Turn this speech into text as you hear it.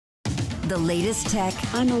The latest tech.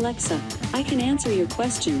 I'm Alexa. I can answer your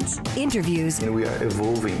questions. Interviews. And we are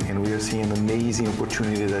evolving, and we are seeing an amazing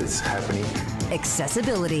opportunity that is happening.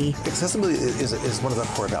 Accessibility. Accessibility is one of our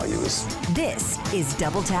core values. This is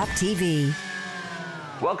Double Tap TV.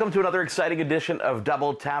 Welcome to another exciting edition of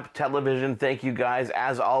Double Tap Television. Thank you guys,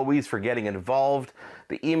 as always, for getting involved.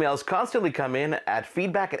 The emails constantly come in at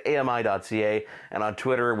feedback@ami.ca, and on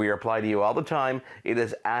Twitter, we reply to you all the time. It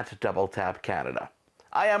is at Double Tap Canada.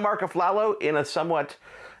 I am Mark Aflalo in a somewhat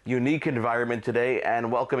unique environment today,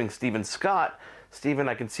 and welcoming Stephen Scott. Stephen,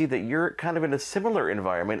 I can see that you're kind of in a similar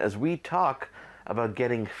environment as we talk about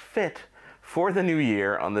getting fit for the new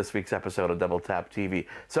year on this week's episode of Double Tap TV.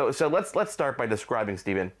 So let's start by describing,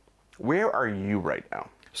 Stephen, where are you right now?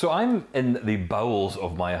 So I'm in the bowels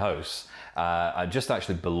of my house. I'm just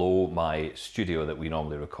actually below my studio that we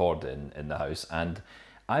normally record in the house, and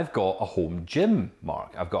I've got a home gym,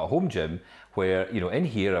 Mark. I've got a home gym where, in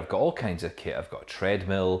here I've got all kinds of kit. I've got a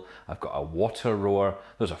treadmill, I've got a water rower.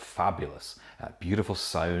 Those are fabulous. Beautiful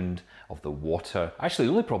sound of the water. Actually,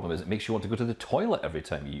 the only problem is it makes you want to go to the toilet every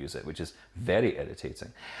time you use it, which is very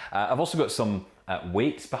irritating. I've also got some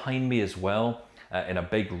weights behind me as well, in a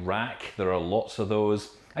big rack. There are lots of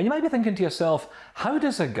those. And you might be thinking to yourself, how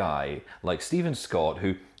does a guy like Stephen Scott,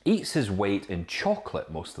 who eats his weight in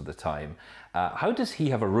chocolate most of the time, how does he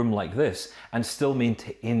have a room like this and still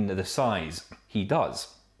maintain the size he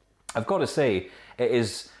does? I've got to say, it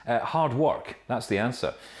is hard work. That's the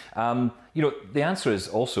answer. The answer is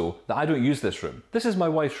also that I don't use this room. This is my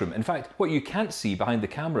wife's room. In fact, what you can't see behind the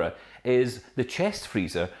camera is the chest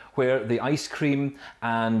freezer where the ice cream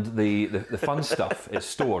and the fun stuff is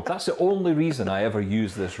stored. That's the only reason I ever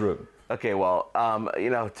use this room. Okay, well,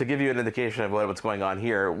 to give you an indication of what's going on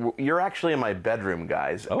here, you're actually in my bedroom,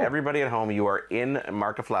 guys. Oh. Everybody at home, you are in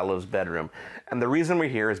Mark Aflalo's bedroom. And the reason we're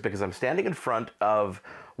here is because I'm standing in front of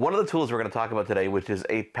one of the tools we're going to talk about today, which is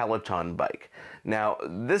a Peloton bike. Now,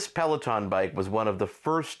 this Peloton bike was one of the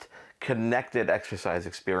first connected exercise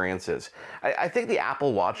experiences. I think the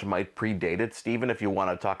Apple Watch might predate it, Stephen, if you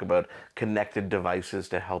want to talk about connected devices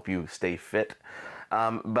to help you stay fit.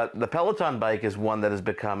 But the Peloton bike is one that has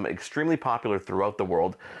become extremely popular throughout the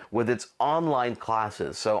world with its online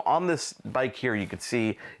classes. So on this bike here, you can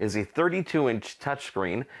see is a 32-inch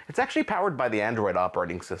touchscreen. It's actually powered by the Android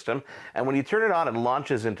operating system. And when you turn it on, it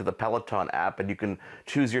launches into the Peloton app, and you can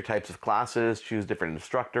choose your types of classes, choose different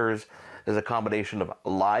instructors. There's a combination of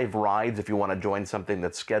live rides if you want to join something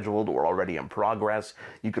that's scheduled or already in progress.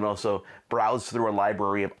 You can also browse through a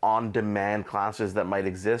library of on-demand classes that might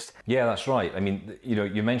exist. Yeah, that's right. I mean,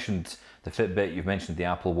 you mentioned the Fitbit, you've mentioned the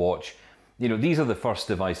Apple Watch. These are the first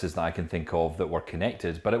devices that I can think of that were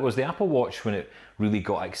connected, but it was the Apple Watch when it really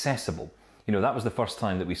got accessible. That was the first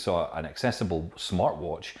time that we saw an accessible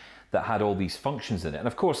smartwatch that had all these functions in it. And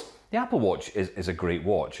of course, the Apple Watch is a great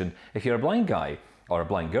watch. And if you're a blind guy, or a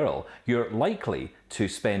blind girl, you're likely to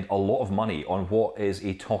spend a lot of money on what is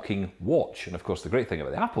a talking watch. And of course, the great thing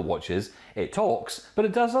about the Apple Watch is it talks, but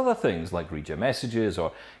it does other things like read your messages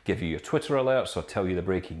or give you your Twitter alerts or tell you the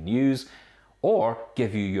breaking news or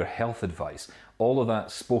give you your health advice. All of that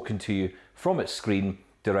spoken to you from its screen,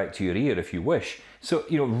 direct to your ear if you wish. So,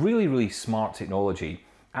 really, really smart technology.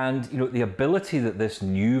 And the ability that this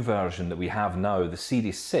new version that we have now, the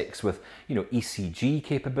Series 6 with ECG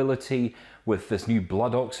capability, with this new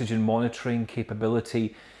blood oxygen monitoring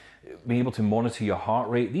capability, being able to monitor your heart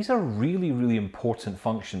rate, these are really, really important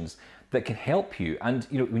functions that can help you. And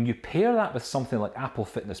when you pair that with something like Apple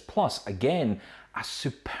Fitness Plus, again, a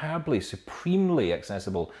supremely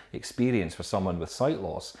accessible experience for someone with sight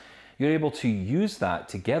loss, you're able to use that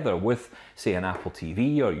together with, say, an Apple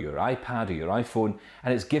TV or your iPad or your iPhone,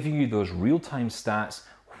 and it's giving you those real-time stats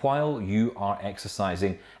while you are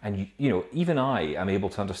exercising. And even I am able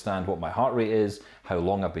to understand what my heart rate is, how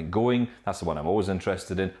long I've been going. That's the one I'm always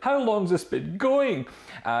interested in. How long's this been going?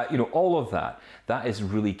 All of that. That is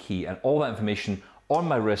really key, and all that information on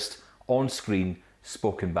my wrist, on screen,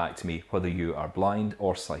 spoken back to me, whether you are blind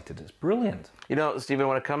or sighted. It's brilliant. Stephen,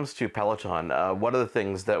 when it comes to Peloton, one of the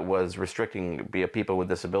things that was restricting people with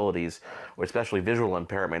disabilities, or especially visual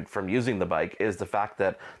impairment, from using the bike is the fact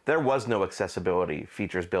that there was no accessibility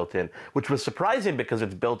features built in, which was surprising because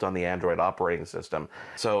it's built on the Android operating system.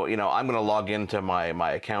 So, I'm going to log into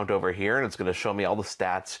my account over here, and it's going to show me all the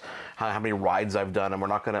stats, how many rides I've done, and we're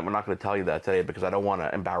not going to tell you that today because I don't want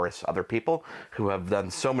to embarrass other people who have done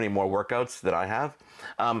so many more workouts than I have.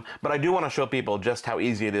 But I do want to show people just how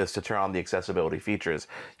easy it is to turn on the accessibility features.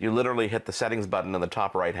 You literally hit the settings button in the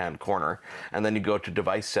top right hand corner, and then you go to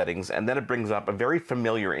device settings, and then it brings up a very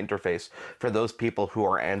familiar interface for those people who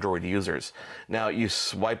are Android users. Now you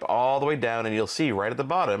swipe all the way down and you'll see right at the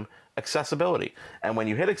bottom accessibility. And when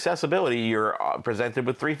you hit accessibility, you're presented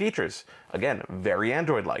with 3 features. Again, very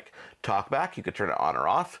Android-like. Talkback, you could turn it on or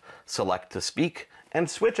off, select to speak, and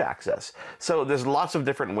switch access. So there's lots of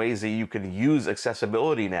different ways that you can use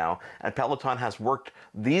accessibility now, and Peloton has worked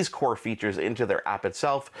these core features into their app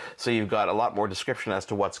itself, so you've got a lot more description as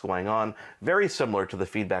to what's going on, very similar to the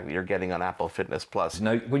feedback that you're getting on Apple Fitness Plus.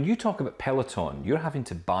 Now, when you talk about Peloton, you're having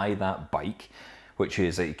to buy that bike, which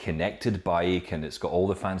is a connected bike, and it's got all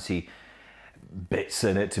the fancy bits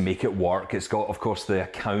in it to make it work. It's got, of course, the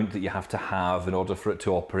account that you have to have in order for it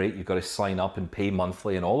to operate. You've got to sign up and pay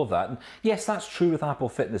monthly and all of that. And yes, that's true with Apple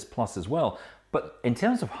Fitness Plus as well. But in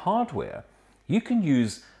terms of hardware, you can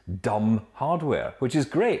use dumb hardware, which is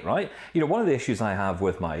great, right? You know, one of the issues I have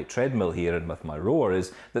with my treadmill here and with my rower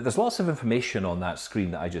is that there's lots of information on that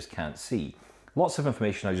screen that I just can't see. Lots of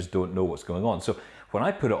information, I just don't know what's going on. So when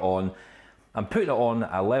I put it on, I'm putting it on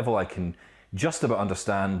a level I can just about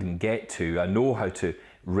understand and get to. I know how to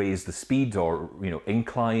raise the speed or, you know,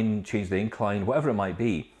 incline, change the incline, whatever it might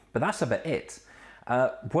be, but that's about it.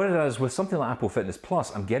 Whereas with something like Apple Fitness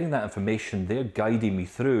Plus, I'm getting that information, they're guiding me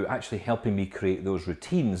through, actually helping me create those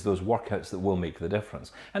routines, those workouts that will make the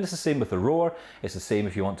difference. And it's the same with the rower, it's the same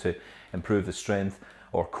if you want to improve the strength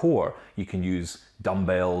or core, you can use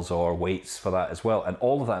dumbbells or weights for that as well. And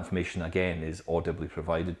all of that information, again, is audibly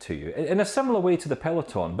provided to you in a similar way to the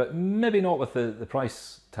Peloton, but maybe not with the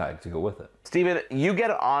price tag to go with it. Stephen, you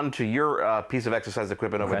get on to your piece of exercise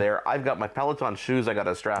equipment over there. I've got my Peloton shoes I got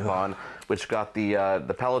to strap on, which got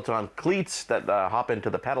the Peloton cleats that hop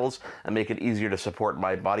into the pedals and make it easier to support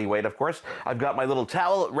my body weight, of course. I've got my little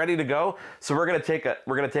towel ready to go. So we're gonna take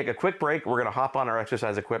a quick break. We're gonna hop on our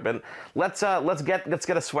exercise equipment. Let's get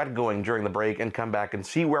a sweat going during the break and come back and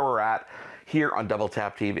see where we're at here on Double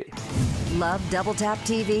Tap TV. Love Double Tap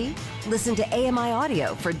TV? Listen to AMI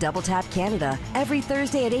Audio for Double Tap Canada every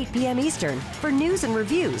Thursday at 8 p.m. Eastern for news and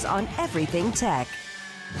reviews on everything tech.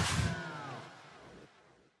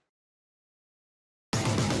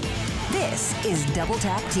 This is Double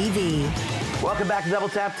Tap TV. Welcome back to Double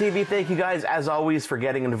Tap TV. Thank you guys, as always, for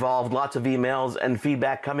getting involved. Lots of emails and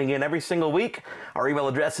feedback coming in every single week. Our email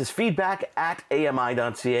address is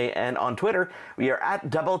feedback@ami.ca, and on Twitter, we are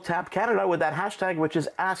at Double Tap Canada with that hashtag, which is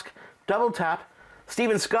Ask Double Tap.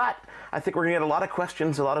 Stephen Scott, I think we're going to get a lot of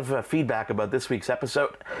questions, a lot of feedback about this week's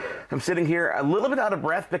episode. I'm sitting here a little bit out of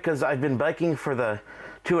breath because I've been biking for the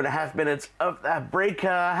 2.5 minutes of that break.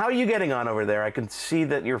 How are you getting on over there? I can see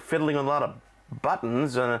that you're fiddling on a lot of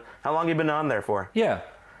buttons. How long have you been on there for? Yeah.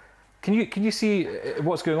 Can you see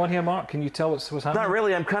what's going on here, Mark? Can you tell what's happening? Not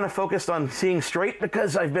really. I'm kind of focused on seeing straight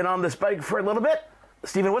because I've been on this bike for a little bit.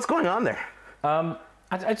 Stephen, what's going on there?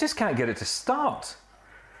 I just can't get it to start.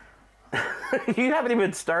 You haven't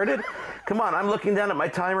even started? Come on, I'm looking down at my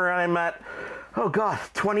timer and I'm at, oh God,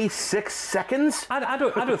 26 seconds? I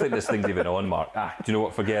don't think this thing's even on, Mark. Do you know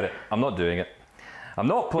what? Forget it. I'm not doing it. I'm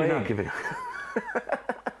not playing. You're not giving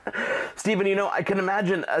Stephen, you know, I can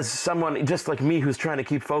imagine as someone just like me who's trying to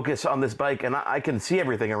keep focus on this bike, and I can see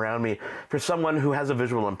everything around me. For someone who has a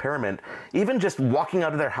visual impairment, even just walking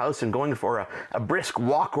out of their house and going for a brisk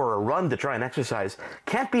walk or a run to try and exercise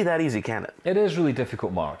can't be that easy, can it? It is really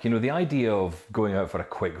difficult, Mark. You know, the idea of going out for a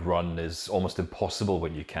quick run is almost impossible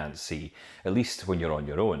when you can't see, at least when you're on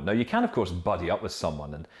your own. Now, you can, of course, buddy up with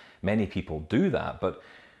someone, and many people do that, but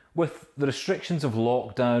with the restrictions of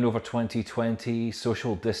lockdown over 2020,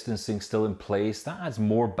 social distancing still in place, that adds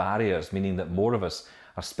more barriers, meaning that more of us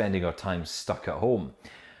are spending our time stuck at home.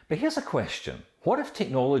 But here's a question. What if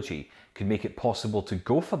technology could make it possible to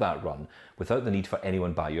go for that run without the need for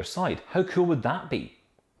anyone by your side? How cool would that be?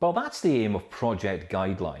 Well, that's the aim of Project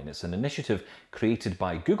Guideline. It's an initiative created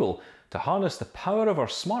by Google to harness the power of our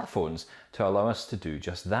smartphones to allow us to do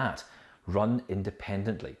just that, run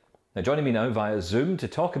independently. Now, joining me now via Zoom to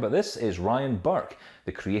talk about this is Ryan Burke,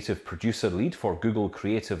 the creative producer lead for Google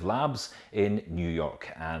Creative Labs in New York,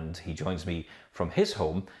 and he joins me from his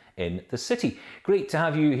home in the city. Great to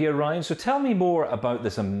have you here, Ryan. So tell me more about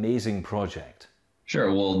this amazing project. Sure.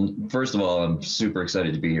 Well, first of all, I'm super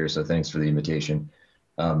excited to be here, so thanks for the invitation.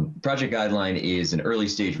 Project Guideline is an early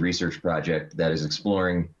stage research project that is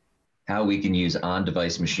exploring how we can use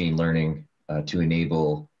on-device machine learning to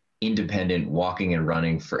enable independent walking and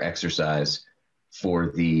running for exercise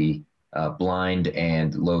for the blind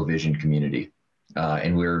and low vision community.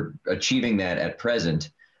 And we're achieving that at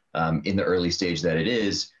present in the early stage that it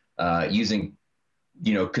is using,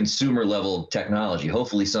 you know, consumer level technology,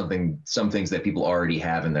 hopefully some things that people already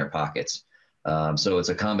have in their pockets. So it's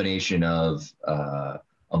a combination of a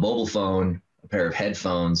mobile phone, a pair of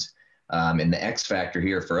headphones, and the X factor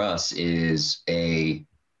here for us is a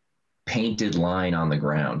painted line on the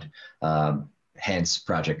ground, hence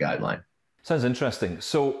Project Guideline. Sounds interesting.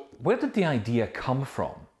 So where did the idea come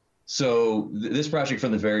from? So this project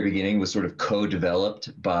from the very beginning was sort of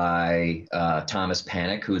co-developed by Thomas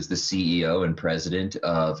Panic, who is the CEO and president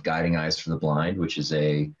of Guiding Eyes for the Blind, which is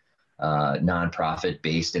a nonprofit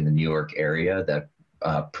based in the New York area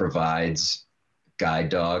that provides guide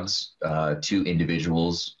dogs to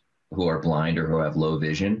individuals who are blind or who have low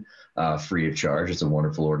vision free of charge. It's a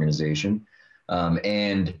wonderful organization.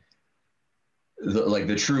 And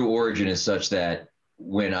the true origin is such that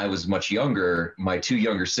when I was much younger, my two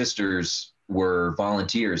younger sisters were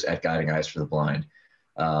volunteers at Guiding Eyes for the Blind,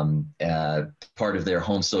 part of their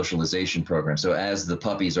home socialization program. So as the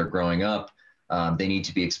puppies are growing up, they need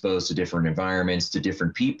to be exposed to different environments, to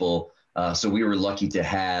different people. So we were lucky to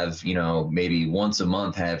have, maybe once a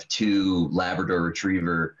month, have two Labrador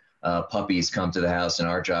Retriever puppies come to the house, and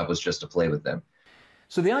our job was just to play with them.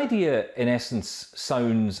 So the idea, in essence,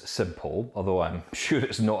 sounds simple, although I'm sure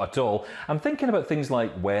it's not at all. I'm thinking about things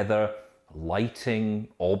like weather, lighting,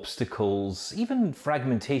 obstacles, even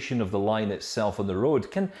fragmentation of the line itself on the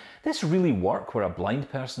road. Can this really work where a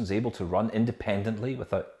blind person's able to run independently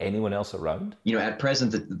without anyone else around? At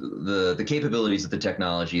present, the capabilities of the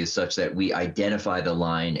technology is such that we identify the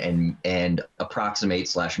line and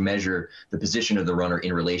approximate / measure the position of the runner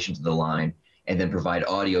in relation to the line, and then provide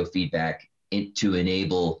audio feedback to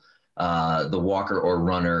enable the walker or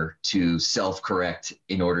runner to self-correct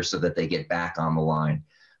in order so that they get back on the line.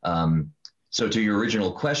 So to your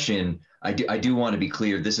original question, I do want to be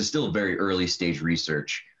clear, this is still very early stage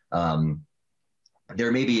research.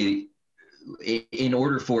 There may be, in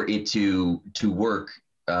order for it to work,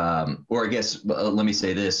 or I guess, let me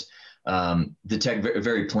say this,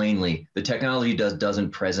 very plainly, the technology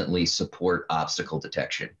doesn't presently support obstacle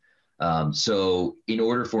detection. So in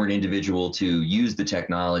order for an individual to use the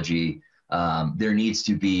technology, there needs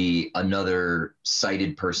to be another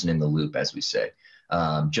sighted person in the loop, as we say,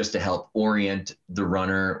 just to help orient the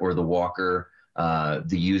runner or the walker,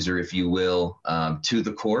 the user, if you will, to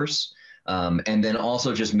the course. And then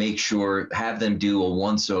also just have them do a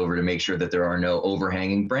once-over to make sure that there are no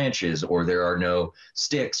overhanging branches or there are no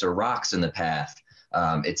sticks or rocks in the path,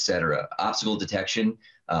 et cetera. Obstacle detection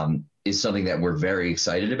is something that we're very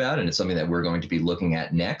excited about, and it's something that we're going to be looking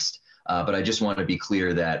at next. But I just want to be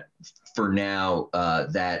clear that for now,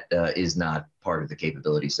 that is not part of the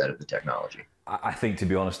capability set of the technology. I think, to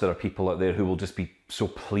be honest, there are people out there who will just be so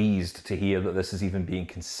pleased to hear that this is even being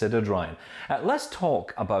considered, Ryan. Let's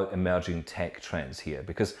talk about emerging tech trends here,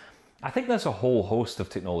 because I think there's a whole host of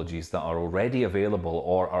technologies that are already available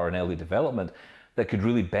or are in early development that could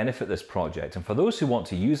really benefit this project. And for those who want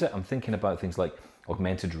to use it, I'm thinking about things like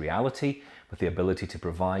augmented reality with the ability to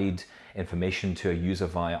provide information to a user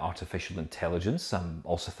via artificial intelligence. I'm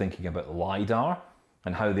also thinking about LiDAR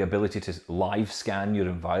and how the ability to live scan your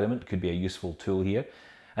environment could be a useful tool here.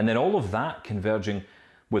 And then all of that converging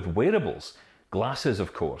with wearables, glasses,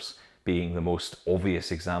 of course, being the most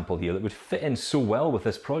obvious example here that would fit in so well with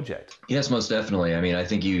this project. Yes, most definitely. I mean, I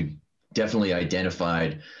think you definitely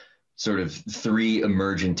identified sort of three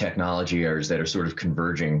emergent technology areas that are sort of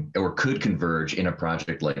converging or could converge in a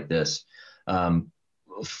project like this.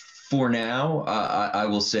 For now, I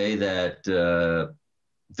will say that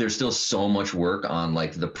there's still so much work on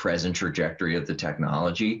like the present trajectory of the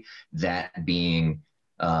technology, that being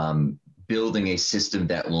building a system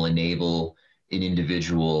that will enable an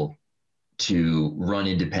individual to run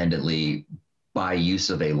independently by use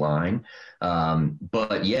of a line.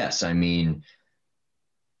 But yes, I mean,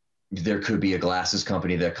 there could be a glasses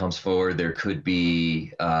company that comes forward. There could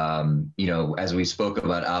be, as we spoke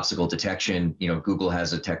about obstacle detection, Google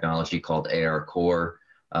has a technology called AR Core,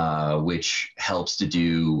 which helps to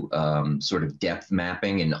do sort of depth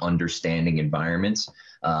mapping and understanding environments.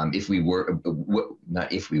 But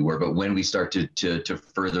when we start to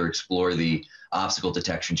further explore the obstacle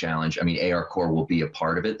detection challenge, I mean, AR Core will be a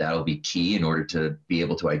part of it. That'll be key in order to be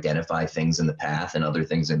able to identify things in the path and other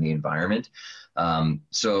things in the environment.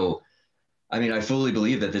 So, I mean, I fully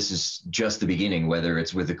believe that this is just the beginning, whether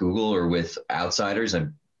it's with Google or with outsiders.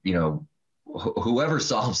 And, whoever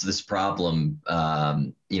solves this problem,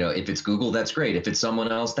 if it's Google, that's great. If it's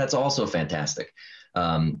someone else, that's also fantastic.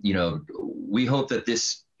 We hope that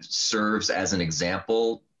this serves as an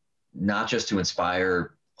example, not just to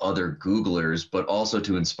inspire other Googlers, but also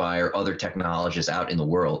to inspire other technologists out in the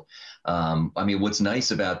world. I mean, what's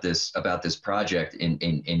nice about this project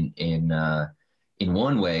in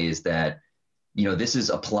one way is that, this is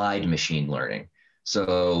applied machine learning.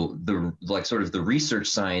 So the research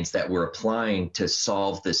science that we're applying to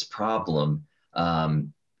solve this problem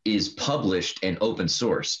is published and open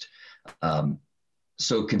sourced.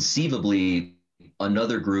 So conceivably,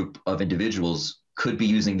 another group of individuals could be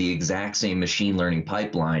using the exact same machine learning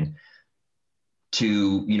pipeline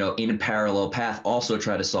to, in a parallel path, also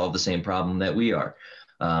try to solve the same problem that we are.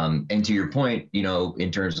 And to your point,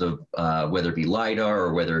 in terms of whether it be LiDAR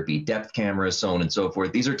or whether it be depth cameras, so on and so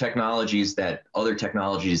forth, these are technologies that other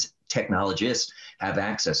technologists have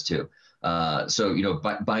access to. So,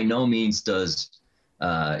 by no means does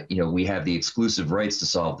we have the exclusive rights to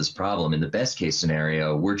solve this problem. In the best case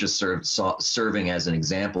scenario, we're just serving as an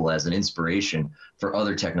example, as an inspiration for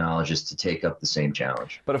other technologists to take up the same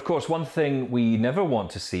challenge. But of course, one thing we never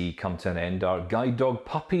want to see come to an end are guide dog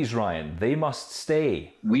puppies, Ryan. They must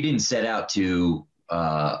stay. We didn't set out to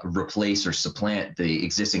replace or supplant the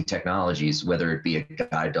existing technologies, whether it be a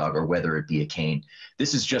guide dog or whether it be a cane.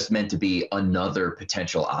 This is just meant to be another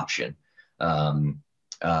potential option.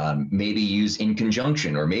 Maybe used in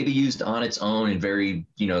conjunction or maybe used on its own in very,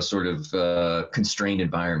 sort of constrained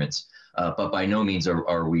environments. But by no means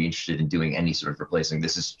are we interested in doing any sort of replacing.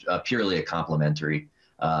 This is purely a complementary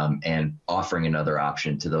and offering another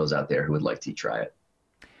option to those out there who would like to try it.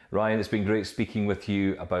 Ryan, it's been great speaking with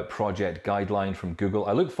you about Project Guideline from Google.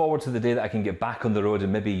 I look forward to the day that I can get back on the road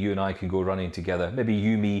and maybe you and I can go running together. Maybe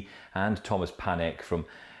you, me, and Thomas Panek from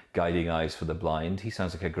Guiding Eyes for the Blind. He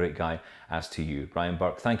sounds like a great guy, as to you. Ryan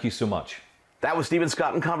Burke, thank you so much. That was Stephen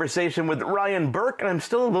Scott in conversation with Ryan Burke, and I'm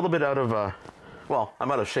still a little bit out of, well,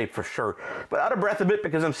 I'm out of shape for sure, but out of breath a bit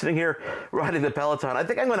because I'm sitting here riding the Peloton. I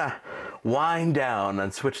think I'm going to wind down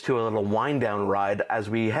and switch to a little wind down ride as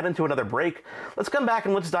we head into another break. Let's come back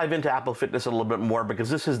and let's dive into Apple Fitness a little bit more because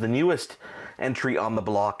this is the newest entry on the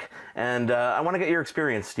block. And I want to get your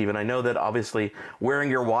experience, Stephen. I know that obviously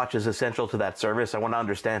wearing your watch is essential to that service. I want to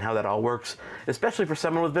understand how that all works, especially for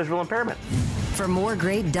someone with visual impairment. For more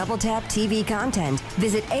great Double Tap TV content,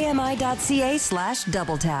 visit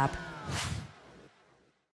ami.ca/doubletap.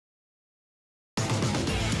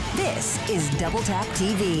 This is Double Tap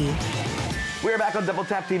TV. We are back on Double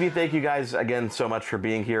Tap TV. Thank you guys again so much for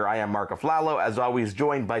being here. I am Mark Aflalo, as always,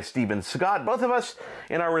 joined by Stephen Scott, both of us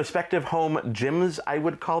in our respective home gyms, I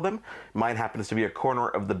would call them. Mine happens to be a corner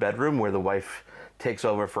of the bedroom where the wife takes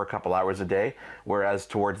over for a couple hours a day, whereas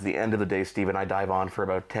towards the end of the day, Steve and I dive on for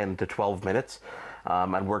about 10 to 12 minutes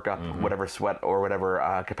and work up whatever sweat or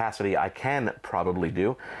whatever capacity I can probably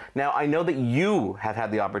do. Now, I know that you have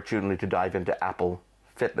had the opportunity to dive into Apple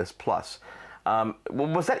Fitness Plus.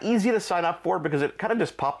 Was that easy to sign up for? Because it kind of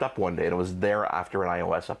just popped up one day and it was there after an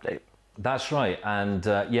iOS update. That's right. And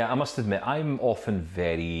yeah, I must admit, I'm often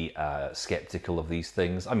very skeptical of these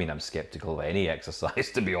things. I mean, I'm skeptical of any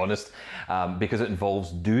exercise, to be honest, because it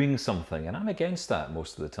involves doing something, and I'm against that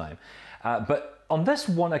most of the time. But on this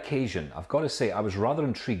one occasion, I've got to say, I was rather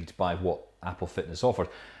intrigued by what Apple Fitness offered,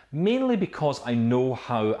 mainly because I know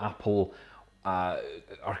how Apple are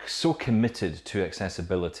so committed to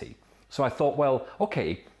accessibility. So I thought, well,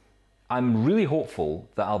 okay, I'm really hopeful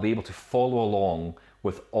that I'll be able to follow along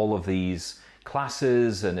with all of these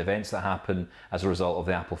classes and events that happen as a result of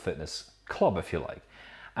the Apple Fitness Club, if you like.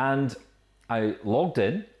 And I logged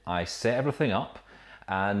in, I set everything up,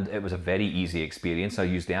 and it was a very easy experience. I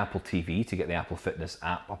used the Apple TV to get the Apple Fitness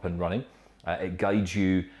app up and running. It guides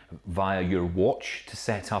you via your watch to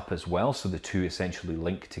set up as well, so the two essentially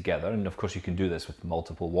link together. And of course you can do this with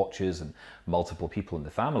multiple watches and multiple people in the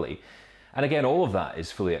family. And again, all of that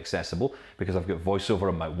is fully accessible because I've got VoiceOver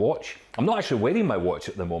on my watch. I'm not actually wearing my watch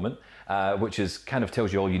at the moment, which is kind of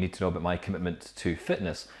tells you all you need to know about my commitment to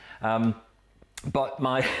fitness. But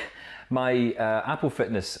my Apple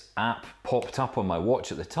Fitness app popped up on my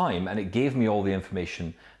watch at the time, and it gave me all the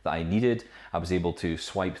information that I needed. I was able to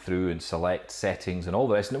swipe through and select settings and all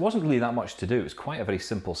the rest, and it wasn't really that much to do. It was quite a very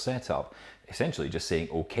simple setup, essentially just saying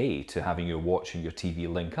okay to having your watch and your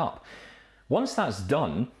TV link up. Once that's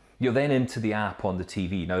done, you're then into the app on the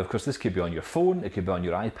TV. Now, of course, this could be on your phone, it could be on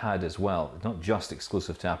your iPad as well. It's not just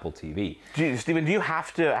exclusive to Apple TV. Stephen, do you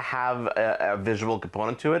have to have a visual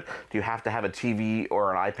component to it? Do you have to have a TV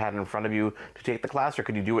or an iPad in front of you to take the class, or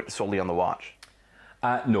could you do it solely on the watch?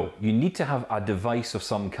 No, you need to have a device of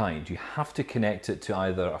some kind. You have to connect it to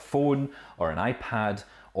either a phone or an iPad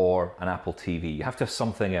or an Apple TV. You have to have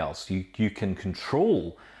something else. You can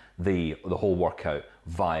control the whole workout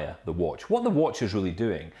via the watch. What the watch is really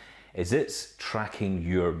doing is it's tracking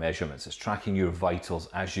your measurements, it's tracking your vitals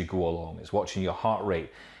as you go along, it's watching your heart rate,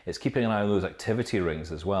 it's keeping an eye on those activity rings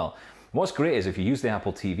as well. What's great is if you use the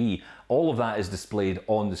Apple TV, all of that is displayed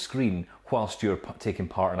on the screen whilst you're taking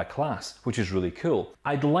part in a class, which is really cool.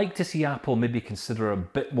 I'd like to see Apple maybe consider a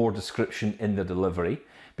bit more description in the delivery,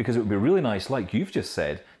 because it would be really nice, like you've just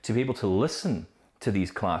said, to be able to listen to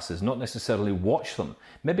these classes, not necessarily watch them.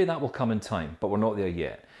 Maybe that will come in time, but we're not there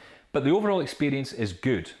yet. But the overall experience is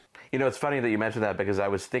good. You know, it's funny that you mentioned that, because I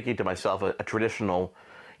was thinking to myself, a traditional,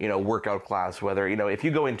 you know, workout class, whether, you know, if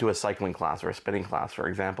you go into a cycling class or a spinning class, for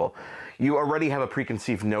example, you already have a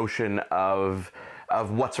preconceived notion of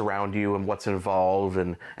what's around you and what's involved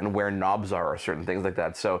and where knobs are or certain things like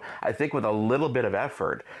that. So I think with a little bit of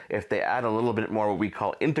effort, if they add a little bit more what we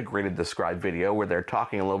call integrated described video, where they're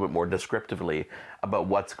talking a little bit more descriptively about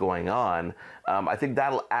what's going on, I think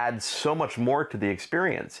that'll add so much more to the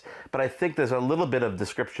experience. But I think there's a little bit of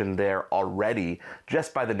description there already,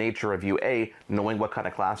 just by the nature of you, A, knowing what kind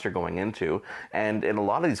of class you're going into. And in a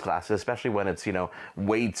lot of these classes, especially when it's, you know,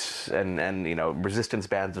 weights and you know, resistance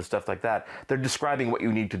bands and stuff like that, they're describing what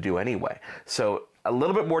you need to do anyway. So a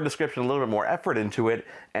little bit more description, a little bit more effort into it,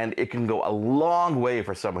 and it can go a long way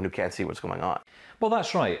for someone who can't see what's going on. Well,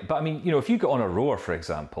 that's right. But I mean, you know, if you go on a rower, for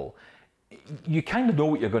example, you kind of know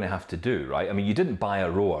what you're going to have to do, right? I mean, you didn't buy a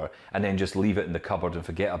rower and then just leave it in the cupboard and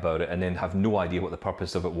forget about it and then have no idea what the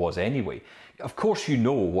purpose of it was anyway. Of course you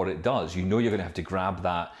know what it does. You know you're going to have to grab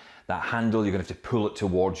that handle, you're going to have to pull it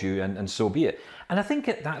towards you, and so be it. And I think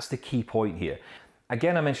that's the key point here.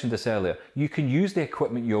 Again, I mentioned this earlier, you can use the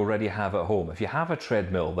equipment you already have at home. If you have a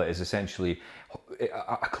treadmill that is essentially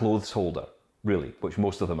a clothes holder, really, which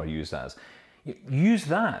most of them are used as, use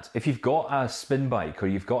that. If you've got a spin bike, or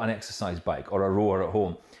you've got an exercise bike, or a rower at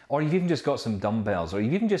home, or you've even just got some dumbbells, or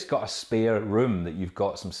you've even just got a spare room that you've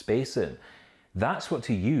got some space in, that's what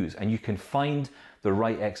to use, and you can find the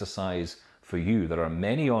right exercise for you. There are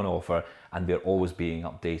many on offer, and they're always being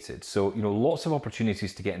updated. So, you know, lots of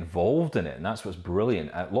opportunities to get involved in it, and that's what's brilliant.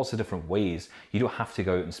 Lots of different ways. You don't have to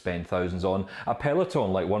go out and spend thousands on a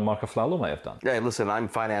Peloton like one Mark Aflalo might have done. Yeah, listen, I'm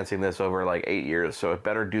financing this over like 8 years, so it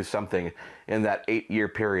better do something in that 8-year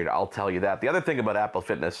period, I'll tell you that. The other thing about Apple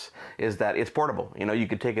Fitness is that it's portable. You know, you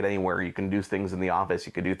can take it anywhere. You can do things in the office.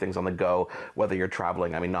 You can do things on the go, whether you're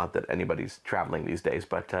traveling. I mean, not that anybody's traveling these days,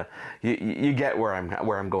 but you get where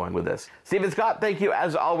I'm going with this. Stephen Scott, thank you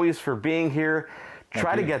as always for being here.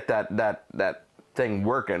 Try to get that thing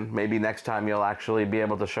working. Maybe next time you'll actually be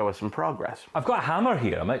able to show us some progress. I've got a hammer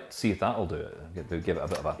here. I might see if that'll do it. Give it a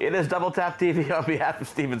bit of a... It is Double Tap TV. On behalf of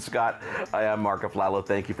Stephen Scott, I am Mark Aflalo.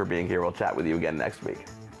 Thank you for being here. We'll chat with you again next week.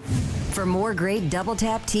 For more great Double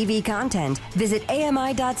Tap TV content, visit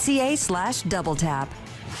ami.ca/doubletap.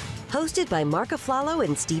 Hosted by Mark Aflalo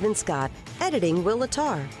and Stephen Scott. Editing, Will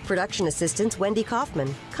Attar. Production assistants, Wendy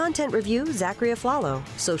Kaufman. Content review, Zachary Aflalo.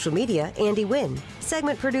 Social media, Andy Wynn.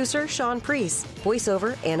 Segment producer, Sean Priest.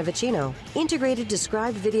 Voiceover, Anna Vicino. Integrated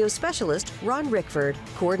Described Video Specialist, Ron Rickford.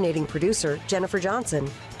 Coordinating producer, Jennifer Johnson.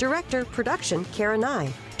 Director, Production, Kara Nye.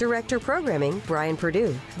 Director Programming, Brian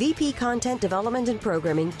Perdue. VP Content Development and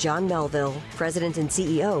Programming, John Melville. President and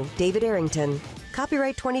CEO, David Arrington.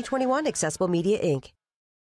 Copyright 2021, Accessible Media, Inc.